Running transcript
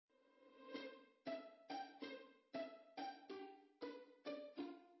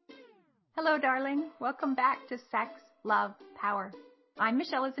Hello, darling. Welcome back to Sex, Love, Power. I'm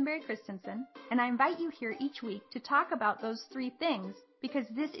Michelle Lisenberry Christensen, and I invite you here each week to talk about those three things because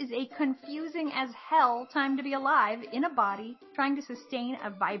this is a confusing as hell time to be alive in a body trying to sustain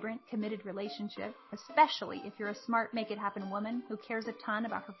a vibrant, committed relationship, especially if you're a smart, make-it-happen woman who cares a ton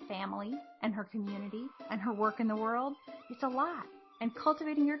about her family and her community and her work in the world. It's a lot. And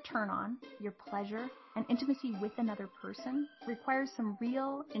cultivating your turn-on, your pleasure, and intimacy with another person requires some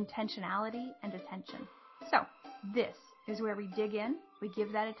real intentionality and attention. So, this is where we dig in, we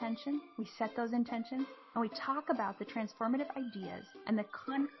give that attention, we set those intentions, and we talk about the transformative ideas and the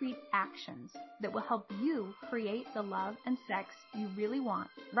concrete actions that will help you create the love and sex you really want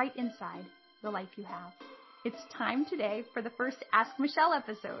right inside the life you have. It's time today for the first Ask Michelle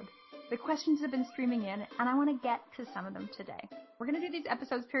episode. The questions have been streaming in, and I want to get to some of them today. We're going to do these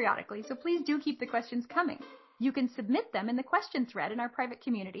episodes periodically, so please do keep the questions coming. You can submit them in the question thread in our private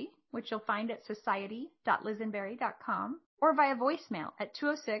community, which you'll find at society.lisenberry.com, or via voicemail at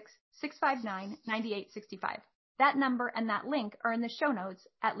 206-659-9865. That number and that link are in the show notes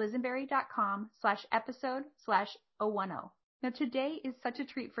at lisenberry.com/episode/010. Now today is such a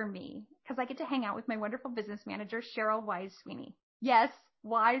treat for me because I get to hang out with my wonderful business manager, Cheryl Wise Sweeney. Yes,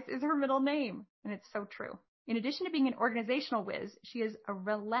 Wise is her middle name, and it's so true. In addition to being an organizational whiz, she is a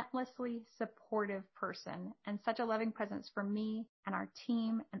relentlessly supportive person and such a loving presence for me and our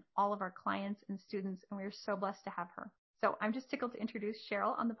team and all of our clients and students, and we are so blessed to have her. So I'm just tickled to introduce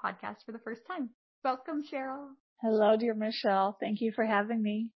Cheryl on the podcast for the first time. Welcome, Cheryl. Hello, dear Michelle. Thank you for having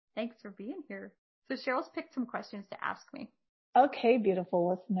me. Thanks for being here. So Cheryl's picked some questions to ask me. Okay, beautiful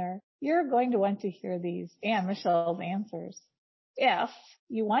listener. You're going to want to hear these and Michelle's answers. If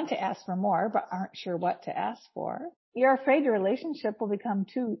you want to ask for more but aren't sure what to ask for, you're afraid your relationship will become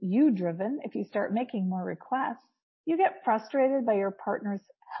too you-driven if you start making more requests, you get frustrated by your partner's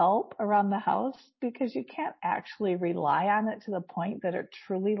help around the house because you can't actually rely on it to the point that it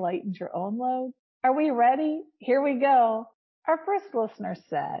truly lightens your own load. Are we ready? Here we go. Our first listener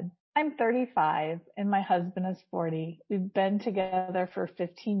said, I'm 35 and my husband is 40. We've been together for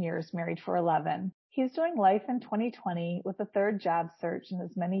 15 years, married for 11. He's doing life in 2020 with a third job search in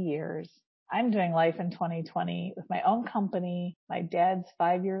as many years. I'm doing life in 2020 with my own company, my dad's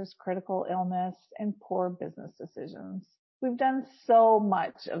 5 years critical illness, and poor business decisions. We've done so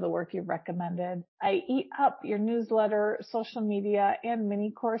much of the work you've recommended. I eat up your newsletter, social media, and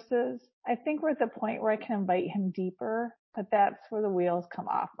mini courses. I think we're at the point where I can invite him deeper, but that's where the wheels come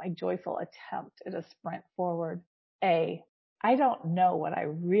off my joyful attempt at a sprint forward. A, I don't know what I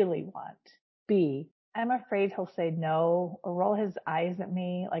really want. B, I'm afraid he'll say no or roll his eyes at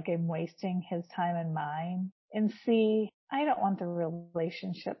me like I'm wasting his time and mine. And C, I don't want the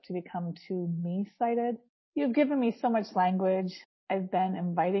relationship to become too me-sided. You've given me so much language. I've been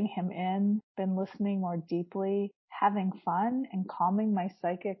inviting him in, been listening more deeply, having fun and calming my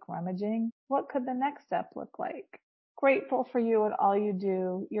psychic rummaging. What could the next step look like? Grateful for you and all you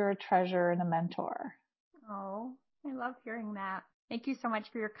do. You're a treasure and a mentor. Oh, I love hearing that. Thank you so much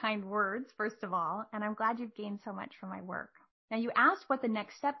for your kind words, first of all, and I'm glad you've gained so much from my work. Now, you asked what the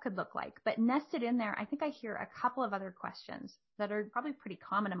next step could look like, but nested in there, I think I hear a couple of other questions that are probably pretty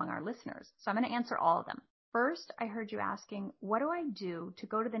common among our listeners, so I'm going to answer all of them. First, I heard you asking, what do I do to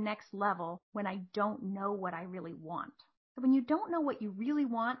go to the next level when I don't know what I really want? So when you don't know what you really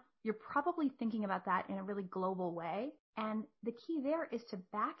want, you're probably thinking about that in a really global way, and the key there is to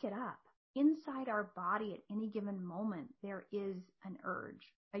back it up. Inside our body at any given moment, there is an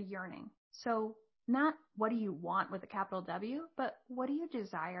urge, a yearning. So not what do you want with a capital W, but what do you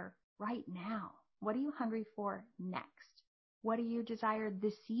desire right now? What are you hungry for next? What do you desire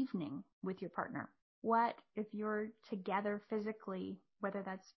this evening with your partner? What, if you're together physically, whether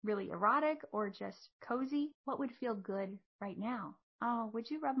that's really erotic or just cozy, what would feel good right now? Oh, would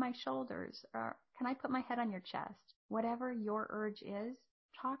you rub my shoulders? Or can I put my head on your chest? Whatever your urge is,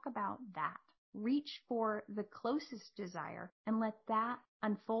 talk about that. Reach for the closest desire and let that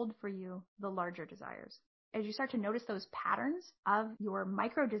unfold for you the larger desires. As you start to notice those patterns of your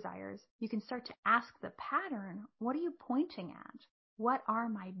micro desires, you can start to ask the pattern, what are you pointing at? What are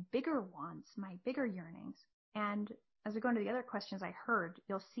my bigger wants, my bigger yearnings? And as we go into the other questions I heard,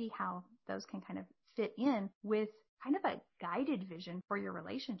 you'll see how those can kind of fit in with kind of a guided vision for your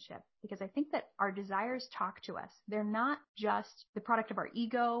relationship, because I think that our desires talk to us. They're not just the product of our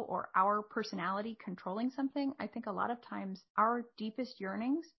ego or our personality controlling something. I think a lot of times our deepest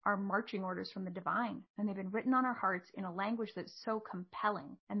yearnings are marching orders from the divine, and they've been written on our hearts in a language that's so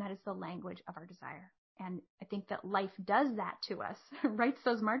compelling, and that is the language of our desire. And I think that life does that to us, writes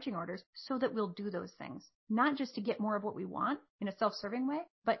those marching orders so that we'll do those things, not just to get more of what we want in a self-serving way,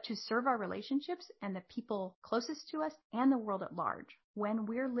 but to serve our relationships and the people closest to us and the world at large. When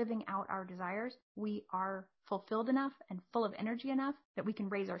we're living out our desires, we are fulfilled enough and full of energy enough that we can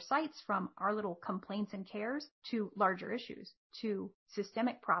raise our sights from our little complaints and cares to larger issues, to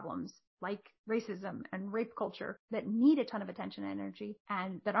systemic problems like racism and rape culture that need a ton of attention and energy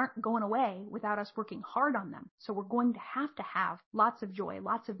and that aren't going away without us working hard on them. So we're going to have lots of joy,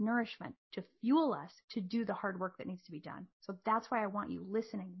 lots of nourishment to fuel us to do the hard work that needs to be done. So that's why I want you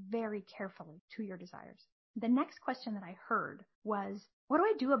listening very carefully to your desires. The next question that I heard was, what do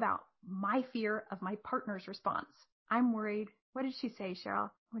I do about my fear of my partner's response? I'm worried. What did she say, Cheryl?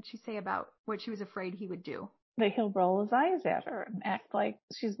 What did she say about what she was afraid he would do? That he'll roll his eyes at her and act like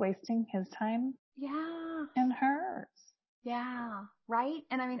she's wasting his time. Yeah. And hers. Yeah. Right?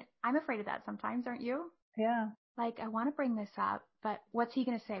 And I mean, I'm afraid of that sometimes, aren't you? Yeah. Like, I want to bring this up, but what's he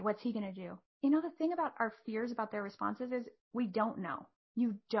going to say? What's he going to do? You know, the thing about our fears about their responses is we don't know.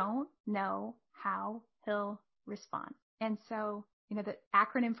 You don't know how he'll respond. And so, you know, the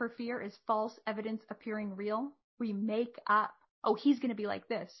acronym for fear is false evidence appearing real. We make up, oh, he's going to be like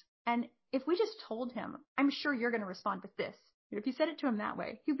this. And if we just told him, I'm sure you're going to respond with this. If you said it to him that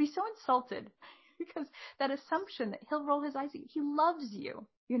way, he'd be so insulted because that assumption that he'll roll his eyes, he loves you,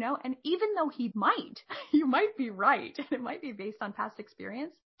 you know, and even though he might, you might be right, and it might be based on past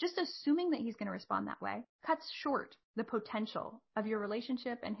experience, just assuming that he's going to respond that way cuts short the potential of your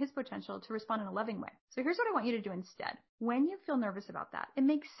relationship and his potential to respond in a loving way. So here's what I want you to do instead. When you feel nervous about that, it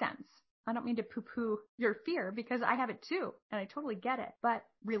makes sense. I don't mean to poo-poo your fear because I have it too, and I totally get it. But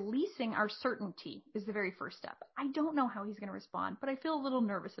releasing our certainty is the very first step. I don't know how he's going to respond, but I feel a little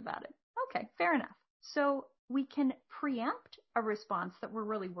nervous about it. Okay, fair enough. So we can preempt a response that we're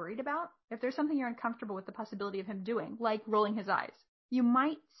really worried about. If there's something you're uncomfortable with the possibility of him doing, like rolling his eyes, you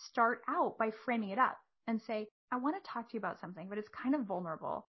might start out by framing it up and say, I want to talk to you about something, but it's kind of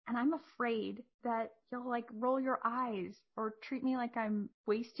vulnerable. And I'm afraid that you'll like roll your eyes or treat me like I'm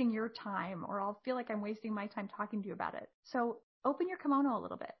wasting your time, or I'll feel like I'm wasting my time talking to you about it. So open your kimono a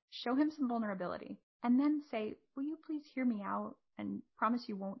little bit, show him some vulnerability, and then say, will you please hear me out and promise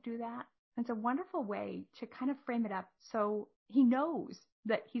you won't do that? It's a wonderful way to kind of frame it up so he knows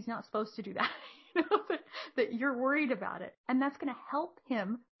that he's not supposed to do that, you know, that you're worried about it. And that's going to help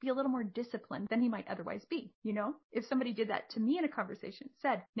him be a little more disciplined than he might otherwise be. You know, if somebody did that to me in a conversation,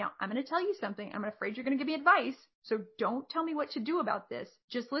 said, now I'm going to tell you something. I'm afraid you're going to give me advice. So don't tell me what to do about this.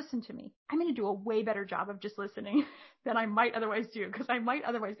 Just listen to me. I'm going to do a way better job of just listening than I might otherwise do, because I might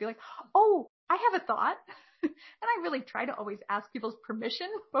otherwise be like, oh, I have a thought. And I really try to always ask people's permission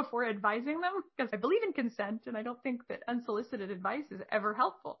before advising them, because I believe in consent and I don't think that unsolicited advice is ever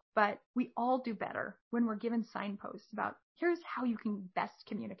helpful. But we all do better when we're given signposts about, here's how you can best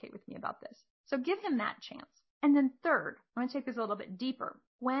communicate with me about this. So give him that chance. And then third, I'm going to take this a little bit deeper.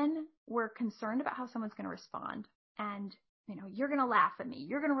 When we're concerned about how someone's going to respond, and you know, you're going to laugh at me,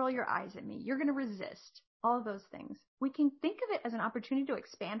 you're going to roll your eyes at me, you're going to resist, all of those things, we can think of it as an opportunity to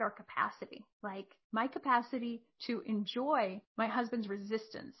expand our capacity. Like, my capacity to enjoy my husband's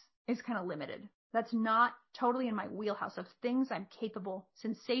resistance is kind of limited. That's not totally in my wheelhouse of things I'm capable,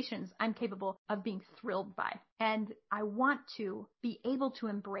 sensations I'm capable of being thrilled by. And I want to be able to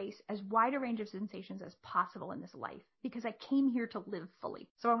embrace as wide a range of sensations as possible in this life, because I came here to live fully.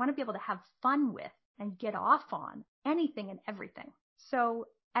 So I want to be able to have fun with and get off on anything and everything. So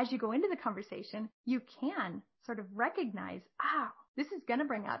as you go into the conversation, you can sort of recognize, this is going to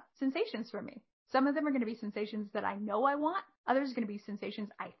bring up sensations for me. Some of them are going to be sensations that I know I want. Others are going to be sensations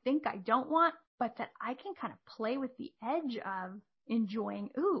I think I don't want, but that I can kind of play with the edge of enjoying.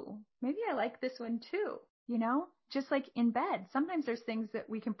 Ooh, maybe I like this one too. You know, just like in bed, sometimes there's things that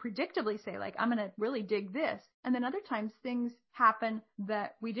we can predictably say, like, I'm going to really dig this. And then other times things happen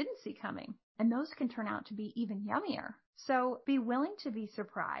that we didn't see coming. And those can turn out to be even yummier. So be willing to be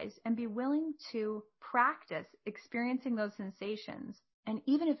surprised and be willing to practice experiencing those sensations. And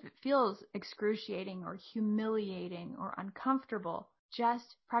even if it feels excruciating or humiliating or uncomfortable,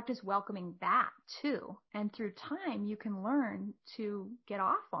 just practice welcoming that too. And through time, you can learn to get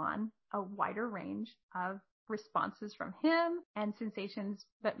off on a wider range of responses from him and sensations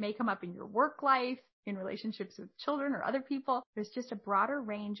that may come up in your work life, in relationships with children or other people. There's just a broader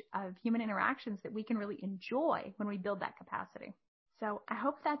range of human interactions that we can really enjoy when we build that capacity. So I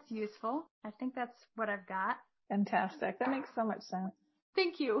hope that's useful. I think that's what I've got. Fantastic. That makes so much sense.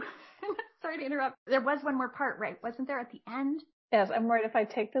 Thank you. Sorry to interrupt. There was one more part, right? Wasn't there at the end? Yes, I'm worried if I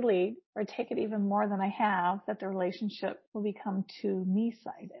take the lead or take it even more than I have, that the relationship will become too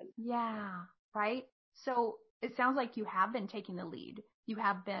me-sided. Yeah, right? So it sounds like you have been taking the lead. You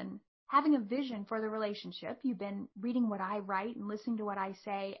have been having a vision for the relationship. You've been reading what I write and listening to what I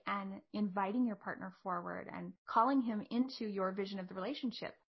say and inviting your partner forward and calling him into your vision of the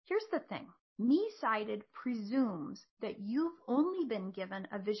relationship. Here's the thing. Me-sided presumes that you've only been given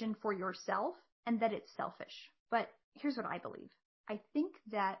a vision for yourself and that it's selfish. But here's what I believe. I think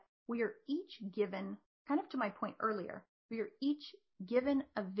that we are each given, kind of to my point earlier, we are each given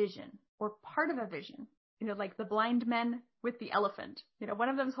a vision or part of a vision. Like the blind men with the elephant. One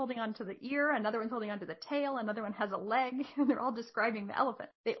of them is holding on to the ear, another one's holding on to the tail, another one has a leg, and they're all describing the elephant.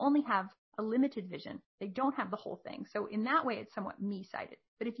 They only have a limited vision. They don't have the whole thing. So in that way, it's somewhat me-sided.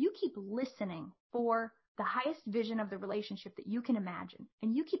 But if you keep listening for the highest vision of the relationship that you can imagine,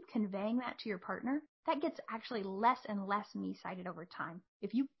 and you keep conveying that to your partner, that gets actually less and less me-sided over time.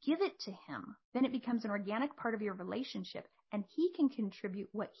 If you give it to him, then it becomes an organic part of your relationship, and he can contribute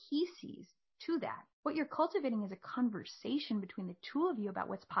what he sees to that. What you're cultivating is a conversation between the two of you about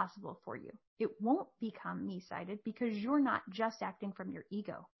what's possible for you. It won't become me-sided because you're not just acting from your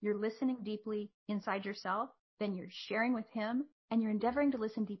ego. You're listening deeply inside yourself, then you're sharing with him, and you're endeavoring to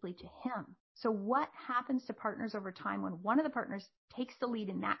listen deeply to him. So what happens to partners over time when one of the partners takes the lead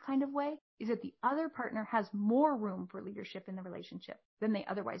in that kind of way is that the other partner has more room for leadership in the relationship than they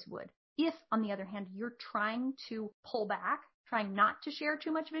otherwise would. If, on the other hand, you're trying to pull back, trying not to share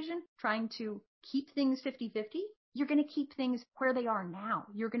too much vision, trying to keep things 50-50, you're going to keep things where they are now.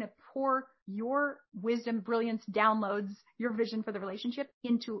 You're going to pour your wisdom, brilliance, downloads, your vision for the relationship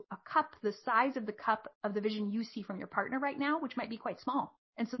into a cup the size of the cup of the vision you see from your partner right now, which might be quite small.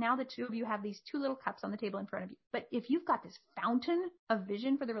 And so now the two of you have these two little cups on the table in front of you. But if you've got this fountain of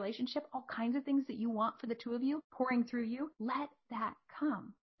vision for the relationship, all kinds of things that you want for the two of you pouring through you, let that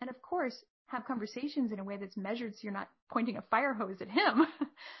come. And of course, have conversations in a way that's measured so you're not pointing a fire hose at him,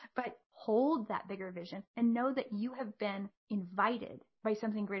 but hold that bigger vision and know that you have been invited by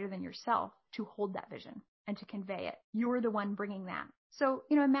something greater than yourself to hold that vision and to convey it. You're the one bringing that. So,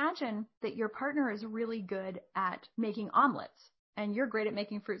 imagine that your partner is really good at making omelets and you're great at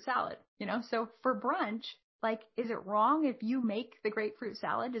making fruit salad, So for brunch, is it wrong if you make the grapefruit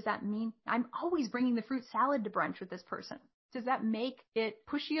salad? Does that mean I'm always bringing the fruit salad to brunch with this person? Does that make it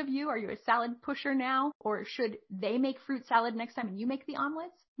pushy of you? Are you a salad pusher now? Or should they make fruit salad next time and you make the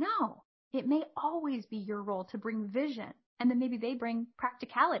omelets? No, it may always be your role to bring vision. And then maybe they bring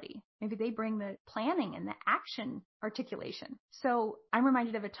practicality. Maybe they bring the planning and the action articulation. So I'm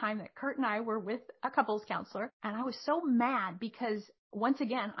reminded of a time that Kurt and I were with a couples counselor, and I was so mad because once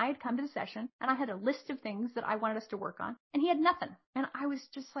again, I had come to the session and I had a list of things that I wanted us to work on, and he had nothing. And I was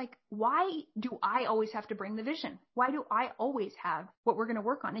just like, why do I always have to bring the vision? Why do I always have what we're going to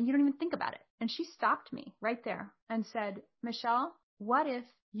work on? And you don't even think about it. And she stopped me right there and said, Michelle, what if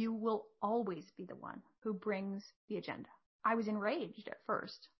you will always be the one who brings the agenda? I was enraged at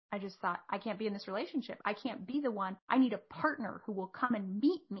first. I just thought, I can't be in this relationship. I can't be the one. I need a partner who will come and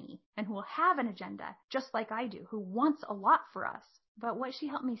meet me and who will have an agenda just like I do, who wants a lot for us. But what she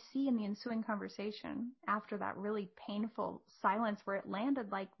helped me see in the ensuing conversation after that really painful silence where it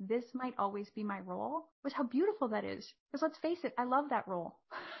landed like this might always be my role was how beautiful that is. Because let's face it, I love that role.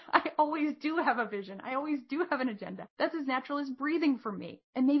 I always do have a vision. I always do have an agenda. That's as natural as breathing for me.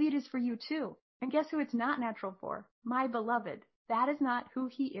 And maybe it is for you too. And guess who it's not natural for? My beloved. That is not who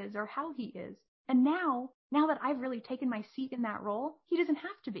he is or how he is. And now that I've really taken my seat in that role, he doesn't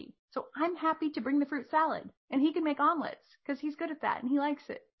have to be. So I'm happy to bring the fruit salad and he can make omelets because he's good at that and he likes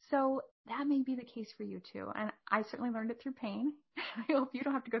it. So that may be the case for you too. And I certainly learned it through pain. I hope you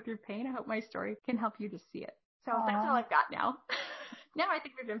don't have to go through pain. I hope my story can help you to see it. So That's all I've got now. Now I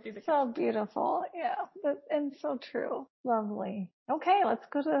think we've been through the So beautiful. Yeah. And so true. Lovely. Okay. Let's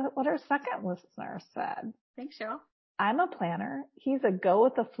go to what our second listener said. Thanks, Cheryl. I'm a planner. He's a go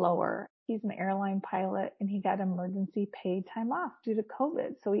with the flower. He's an airline pilot and he got emergency paid time off due to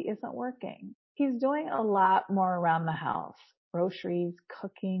COVID, so he isn't working. He's doing a lot more around the house. Groceries,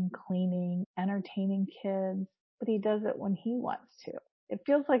 cooking, cleaning, entertaining kids, but he does it when he wants to. It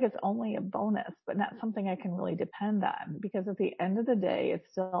feels like it's only a bonus, but not something I can really depend on because at the end of the day, it's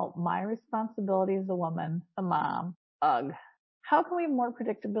still my responsibility as a woman, a mom. Ugh. How can we have more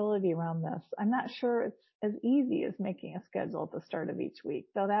predictability around this? I'm not sure it's as easy as making a schedule at the start of each week,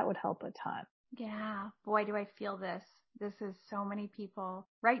 though that would help a ton. Yeah, boy, do I feel this. This is so many people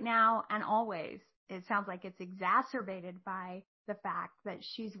right now and always. It sounds like it's exacerbated by the fact that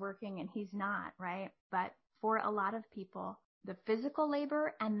she's working and he's not, right? But for a lot of people, the physical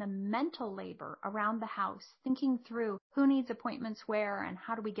labor and the mental labor around the house, thinking through who needs appointments where and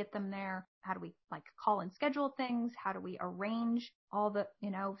how do we get them there? How do we call and schedule things? How do we arrange all the,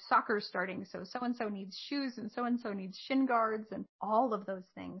 soccer's starting. So-and-so needs shoes and so-and-so needs shin guards and all of those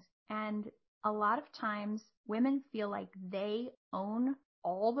things. And a lot of times women feel like they own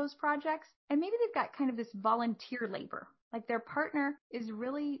all those projects, and maybe they've got kind of this volunteer labor. Like their partner is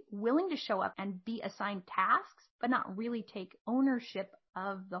really willing to show up and be assigned tasks, but not really take ownership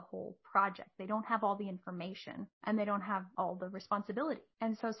of the whole project. They don't have all the information and they don't have all the responsibility.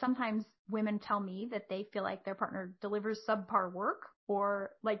 And so sometimes women tell me that they feel like their partner delivers subpar work,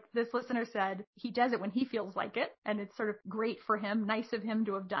 or like this listener said, he does it when he feels like it. And it's sort of great for him, nice of him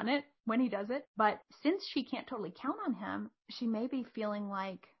to have done it when he does it. But since she can't totally count on him, she may be feeling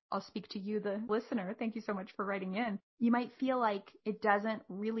like, I'll speak to you, the listener. Thank you so much for writing in. You might feel like it doesn't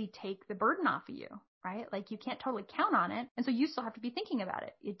really take the burden off of you, right? Like you can't totally count on it. And so you still have to be thinking about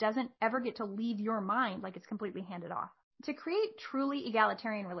it. It doesn't ever get to leave your mind like it's completely handed off. To create truly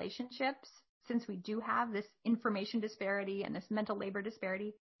egalitarian relationships, since we do have this information disparity and this mental labor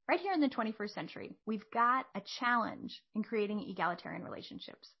disparity, right here in the 21st century, we've got a challenge in creating egalitarian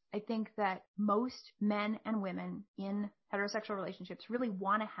relationships. I think that most men and women in heterosexual relationships really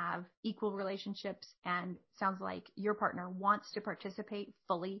want to have equal relationships, and sounds like your partner wants to participate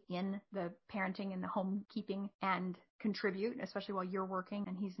fully in the parenting and the homekeeping and contribute, especially while you're working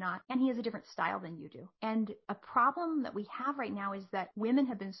and he's not, and he has a different style than you do. And a problem that we have right now is that women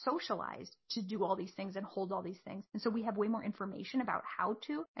have been socialized to do all these things and hold all these things. And so we have way more information about how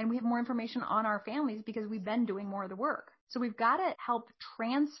to, and we have more information on our families because we've been doing more of the work. So we've got to help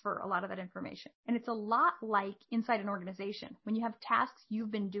transfer a lot of that information. And it's a lot like inside an organization. When you have tasks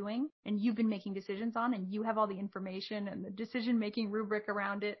you've been doing and you've been making decisions on, and you have all the information and the decision-making rubric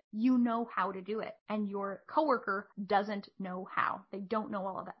around it, you know how to do it. And your coworker doesn't know how. They don't know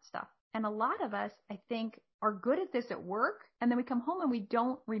all of that stuff. And a lot of us, I think, are good at this at work, and then we come home and we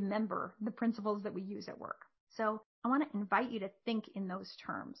don't remember the principles that we use at work. So I want to invite you to think in those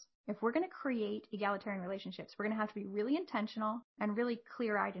terms. If we're going to create egalitarian relationships, we're going to have to be really intentional and really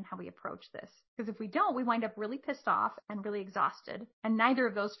clear-eyed in how we approach this. Because if we don't, we wind up really pissed off and really exhausted. And neither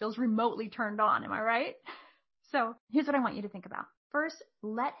of those feels remotely turned on. Am I right? So here's what I want you to think about. First,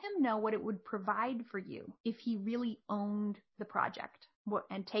 let him know what it would provide for you if he really owned the project.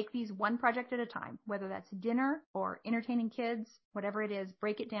 And take these one project at a time, whether that's dinner or entertaining kids, whatever it is,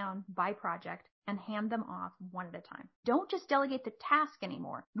 break it down by project and hand them off one at a time. Don't just delegate the task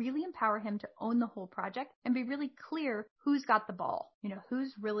anymore. Really empower him to own the whole project and be really clear who's got the ball,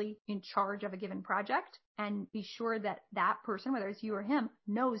 who's really in charge of a given project, and be sure that that person, whether it's you or him,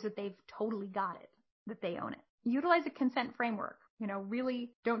 knows that they've totally got it, that they own it. Utilize a consent framework.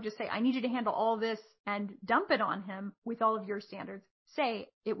 Really don't just say, I need you to handle all this and dump it on him with all of your standards. Say,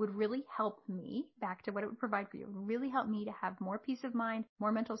 it would really help me, back to what it would provide for you, it would really help me to have more peace of mind,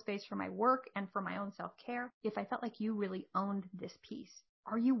 more mental space for my work and for my own self-care if I felt like you really owned this piece.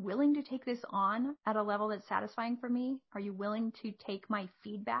 Are you willing to take this on at a level that's satisfying for me? Are you willing to take my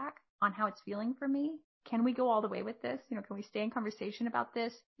feedback on how it's feeling for me? Can we go all the way with this? Can we stay in conversation about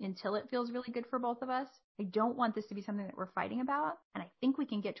this until it feels really good for both of us? I don't want this to be something that we're fighting about. And I think we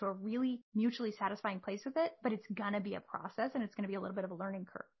can get to a really mutually satisfying place with it, but it's going to be a process and it's going to be a little bit of a learning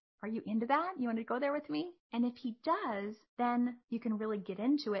curve. Are you into that? You want to go there with me? And if he does, then you can really get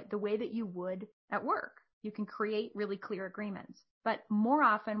into it the way that you would at work. You can create really clear agreements. But more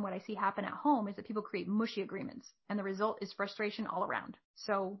often what I see happen at home is that people create mushy agreements, and the result is frustration all around.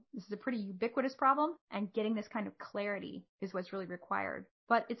 So this is a pretty ubiquitous problem, and getting this kind of clarity is what's really required.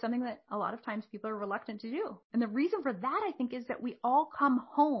 But it's something that a lot of times people are reluctant to do. And the reason for that, I think, is that we all come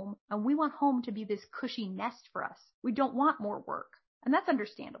home and we want home to be this cushy nest for us. We don't want more work. And that's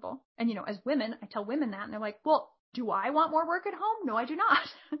understandable. And, as women, I tell women that and they're like, well, do I want more work at home? No, I do not.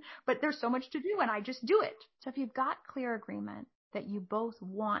 But there's so much to do and I just do it. So if you've got clear agreement that you both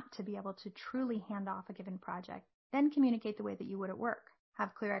want to be able to truly hand off a given project, then communicate the way that you would at work.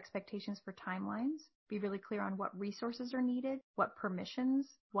 Have clear expectations for timelines. Be really clear on what resources are needed, what permissions,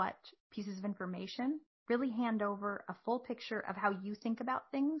 what pieces of information. Really hand over a full picture of how you think about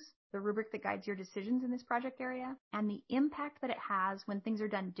things, the rubric that guides your decisions in this project area, and the impact that it has when things are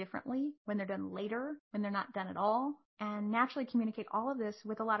done differently, when they're done later, when they're not done at all, and naturally communicate all of this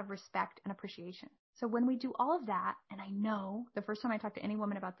with a lot of respect and appreciation. So when we do all of that, and I know the first time I talk to any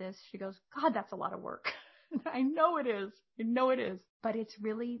woman about this, she goes, God, that's a lot of work. I know it is. I know it is. But it's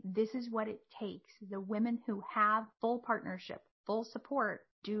really, this is what it takes. The women who have full partnership, full support,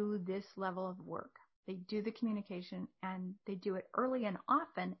 do this level of work. They do the communication and they do it early and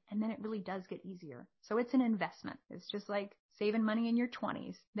often, and then it really does get easier. So it's an investment. It's just like saving money in your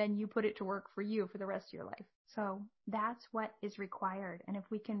 20s, then you put it to work for you for the rest of your life. So that's what is required. And if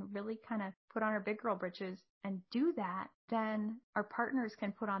we can really kind of put on our big girl britches and do that, then our partners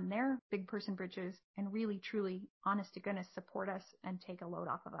can put on their big person britches and really, truly, honest to goodness, support us and take a load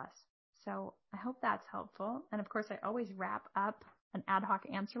off of us. So I hope that's helpful. And of course, I always wrap up an ad hoc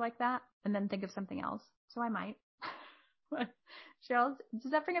answer like that and then think of something else. So I might. Cheryl,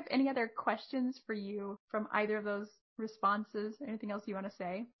 does that bring up any other questions for you from either of those responses? Anything else you want to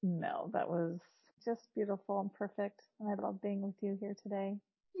say? No, that was just beautiful and perfect. And I love being with you here today.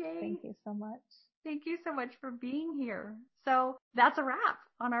 Yay. Thank you so much. Thank you so much for being here. So that's a wrap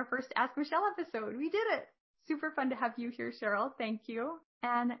on our first Ask Michelle episode. We did it. Super fun to have you here, Cheryl. Thank you.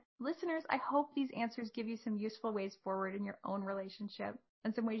 And listeners, I hope these answers give you some useful ways forward in your own relationship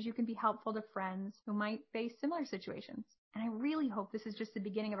and some ways you can be helpful to friends who might face similar situations. And I really hope this is just the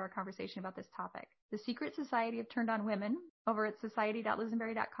beginning of our conversation about this topic. The Secret Society of Turned On Women over at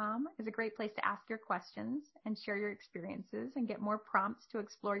society.lizandberry.com is a great place to ask your questions and share your experiences and get more prompts to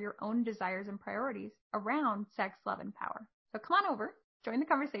explore your own desires and priorities around sex, love, and power. So come on over, join the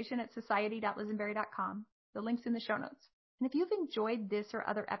conversation at society.lizandberry.com. The link's in the show notes. And if you've enjoyed this or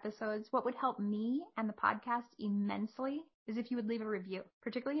other episodes, what would help me and the podcast immensely is if you would leave a review,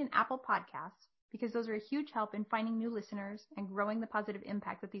 particularly in Apple Podcasts, because those are a huge help in finding new listeners and growing the positive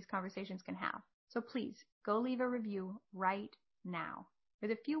impact that these conversations can have. So please go leave a review right now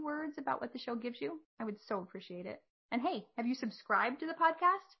with a few words about what the show gives you. I would so appreciate it. And hey, have you subscribed to the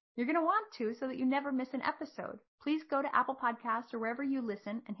podcast? You're going to want to so that you never miss an episode. Please go to Apple Podcasts or wherever you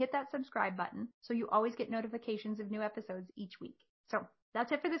listen and hit that subscribe button so you always get notifications of new episodes each week. So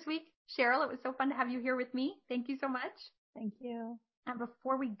that's it for this week. Cheryl, it was so fun to have you here with me. Thank you so much. Thank you. And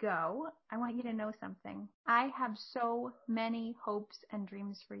before we go, I want you to know something. I have so many hopes and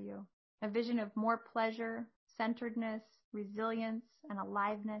dreams for you. A vision of more pleasure, centeredness, resilience, and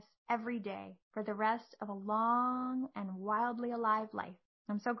aliveness every day for the rest of a long and wildly alive life.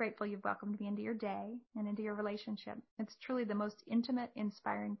 I'm so grateful you've welcomed me into your day and into your relationship. It's truly the most intimate,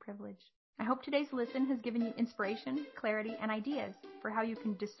 inspiring privilege. I hope today's listen has given you inspiration, clarity, and ideas for how you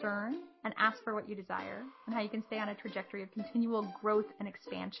can discern and ask for what you desire and how you can stay on a trajectory of continual growth and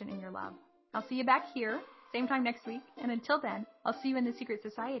expansion in your love. I'll see you back here, same time next week. And until then, I'll see you in the Secret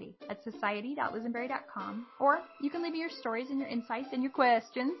Society at society.lizandberry.com, or you can leave me your stories and your insights and your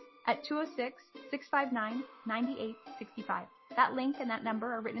questions at 206-659-9865. That link and that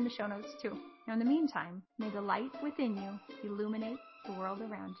number are written in the show notes too. Now in the meantime, may the light within you illuminate the world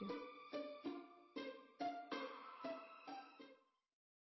around you.